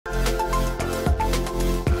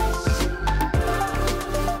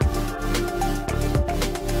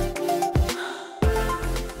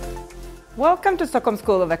Welcome to Stockholm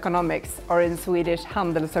School of Economics, or in Swedish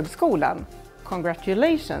Handelshögskolan.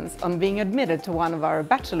 Congratulations on being admitted to one of our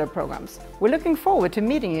Bachelor programs. We're looking forward to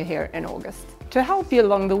meeting you here in August. To help you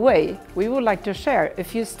along the way, we would like to share a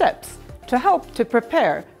few steps to help to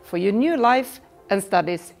prepare for your new life and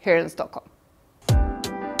studies here in Stockholm.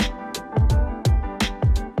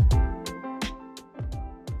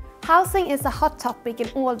 Housing is a hot topic in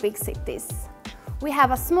all big cities. We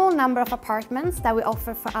have a small number of apartments that we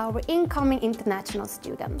offer for our incoming international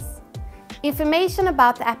students. Information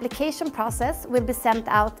about the application process will be sent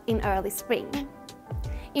out in early spring.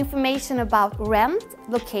 Information about rent,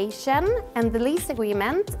 location and the lease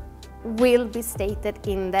agreement will be stated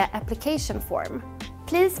in the application form.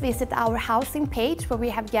 Please visit our housing page where we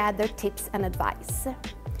have gathered tips and advice.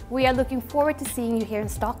 We are looking forward to seeing you here in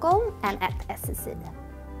Stockholm and at SSC.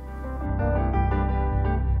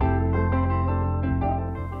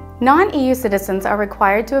 Non-EU citizens are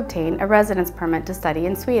required to obtain a residence permit to study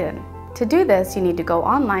in Sweden. To do this, you need to go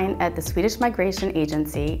online at the Swedish Migration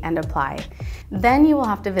Agency and apply. Then you will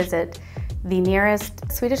have to visit the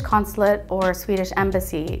nearest Swedish consulate or Swedish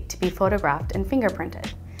embassy to be photographed and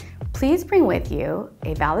fingerprinted. Please bring with you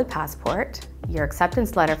a valid passport, your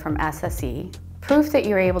acceptance letter from SSC, proof that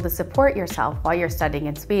you're able to support yourself while you're studying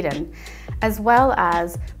in Sweden, as well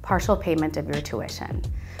as partial payment of your tuition.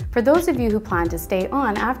 For those of you who plan to stay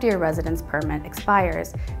on after your residence permit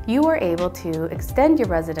expires, you are able to extend your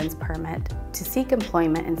residence permit to seek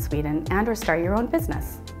employment in Sweden and/or start your own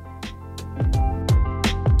business.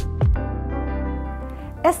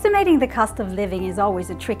 Estimating the cost of living is always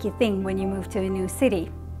a tricky thing when you move to a new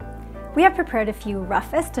city. We have prepared a few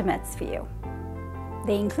rough estimates for you.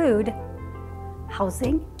 They include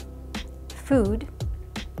housing, food,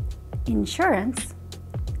 insurance,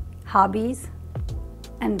 hobbies,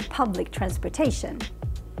 and public transportation.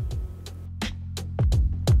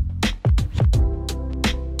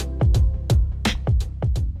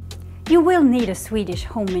 You will need a Swedish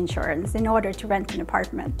home insurance in order to rent an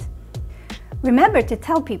apartment. Remember to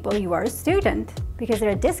tell people you are a student, because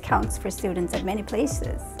there are discounts for students at many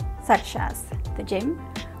places, such as the gym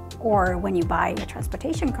or when you buy a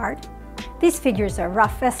transportation card. These figures are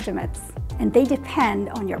rough estimates, and they depend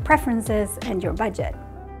on your preferences and your budget.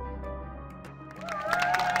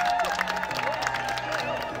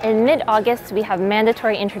 In mid-August, we have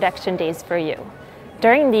mandatory introduction days for you.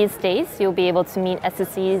 During these days, you'll be able to meet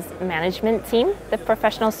SSC's management team, the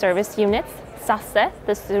professional service units, SASE,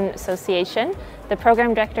 the Student Association, the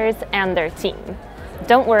program directors, and their team.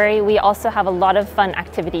 Don't worry, we also have a lot of fun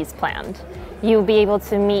activities planned. You'll be able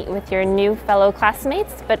to meet with your new fellow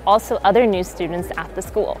classmates, but also other new students at the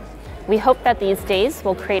school. We hope that these days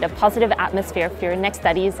will create a positive atmosphere for your next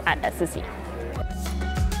studies at SSC.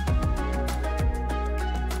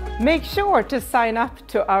 Make sure to sign up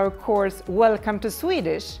to our course Welcome to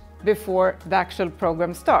Swedish before the actual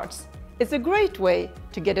program starts. It's a great way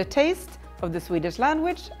to get a taste of the Swedish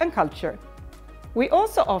language and culture. We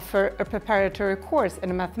also offer a preparatory course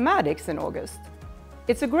in mathematics in August.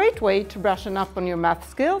 It's a great way to brushing up on your math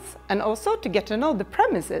skills and also to get to know the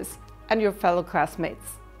premises and your fellow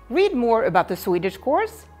classmates. Read more about the Swedish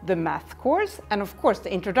course, the math course, and of course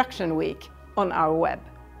the introduction week on our web.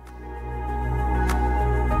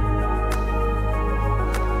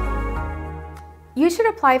 You should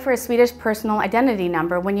apply for a Swedish personal identity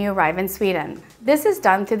number when you arrive in Sweden. This is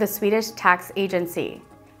done through the Swedish tax agency.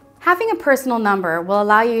 Having a personal number will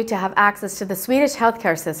allow you to have access to the Swedish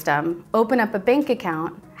healthcare system, open up a bank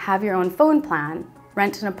account, have your own phone plan,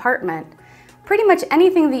 rent an apartment, pretty much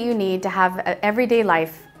anything that you need to have an everyday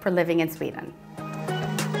life for living in Sweden.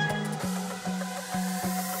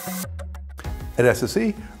 At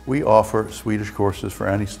SSC, we offer Swedish courses for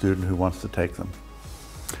any student who wants to take them.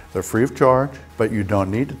 They're free of charge, but you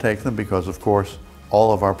don't need to take them because, of course,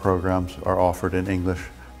 all of our programs are offered in English,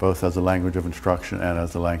 both as a language of instruction and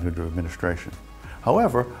as a language of administration.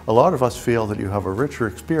 However, a lot of us feel that you have a richer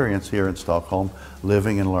experience here in Stockholm,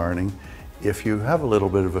 living and learning, if you have a little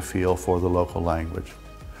bit of a feel for the local language.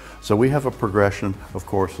 So we have a progression of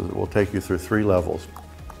courses that will take you through 3 levels.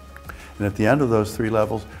 And at the end of those 3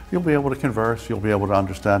 levels, you'll be able to converse, you'll be able to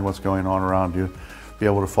understand what's going on around you, be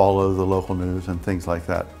able to follow the local news and things like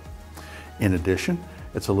that. In addition,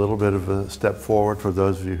 it's a little bit of a step forward for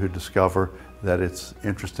those of you who discover that it's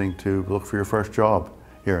interesting to look for your first job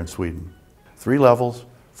here in Sweden. 3 levels,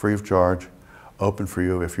 free of charge, open for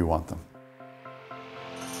you if you want them.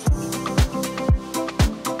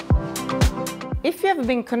 If you have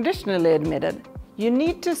been conditionally admitted, you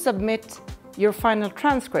need to submit your final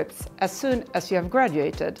transcripts as soon as you have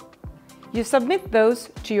graduated. You submit those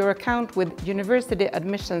to your account with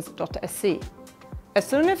universityadmissions.se. As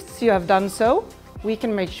soon as you have done so, we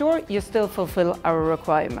can make sure you still fulfill our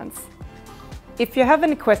requirements. If you have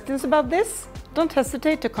any questions about this, don't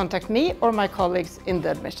hesitate to contact me or my colleagues in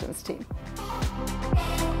the admissions team.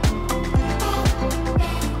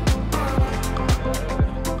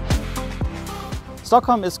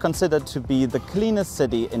 Stockholm is considered to be the cleanest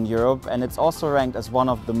city in Europe, and it's also ranked as one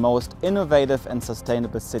of the most innovative and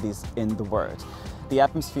sustainable cities in the world. The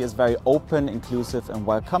atmosphere is very open, inclusive and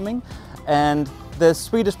welcoming, and the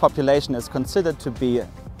Swedish population is considered to be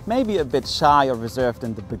maybe a bit shy or reserved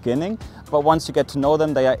in the beginning, but once you get to know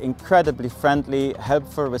them, they are incredibly friendly,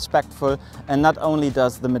 helpful, respectful, and not only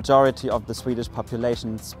does the majority of the Swedish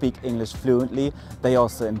population speak English fluently, they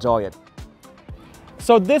also enjoy it.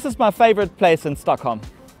 So this is my favorite place in Stockholm.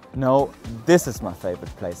 No, this is my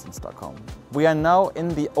favorite place in Stockholm. We are now in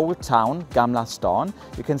the old town, Gamla stan.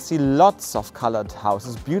 You can see lots of colored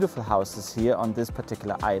houses, beautiful houses here on this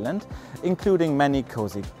particular island, including many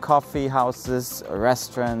cozy coffee houses,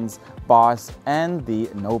 restaurants, bars and the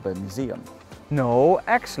Nobel Museum. No,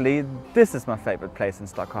 actually, this is my favorite place in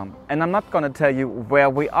Stockholm. And I'm not going to tell you where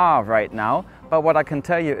we are right now, but what I can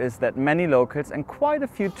tell you is that many locals and quite a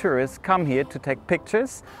few tourists come here to take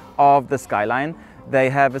pictures of the skyline. They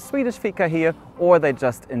have a Swedish fika here, or they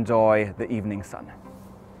just enjoy the evening sun.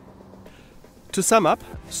 To sum up,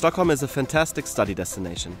 Stockholm is a fantastic study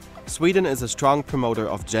destination. Sweden is a strong promoter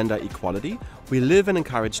of gender equality. We live and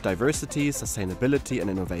encourage diversity, sustainability and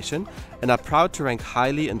innovation, and are proud to rank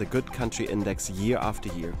highly in the Good Country Index year after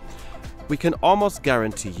year. We can almost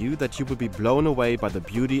guarantee you that you will be blown away by the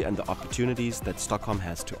beauty and the opportunities that Stockholm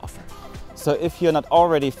has to offer. So if you're not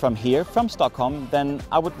already from here, from Stockholm, then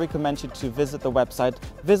I would recommend you to visit the website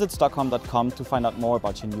visitstockholm.com to find out more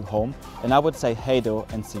about your new home. And I would say hey do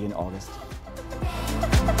and see you in August.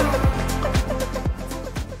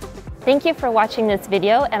 Thank you for watching this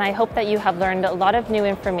video, and I hope that you have learned a lot of new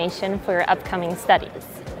information for your upcoming studies.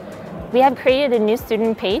 We have created a new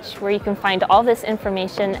student page where you can find all this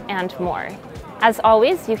information and more. As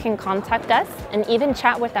always, you can contact us and even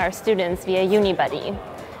chat with our students via UniBuddy.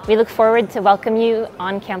 We look forward to welcome you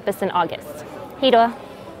on campus in August. Hej då!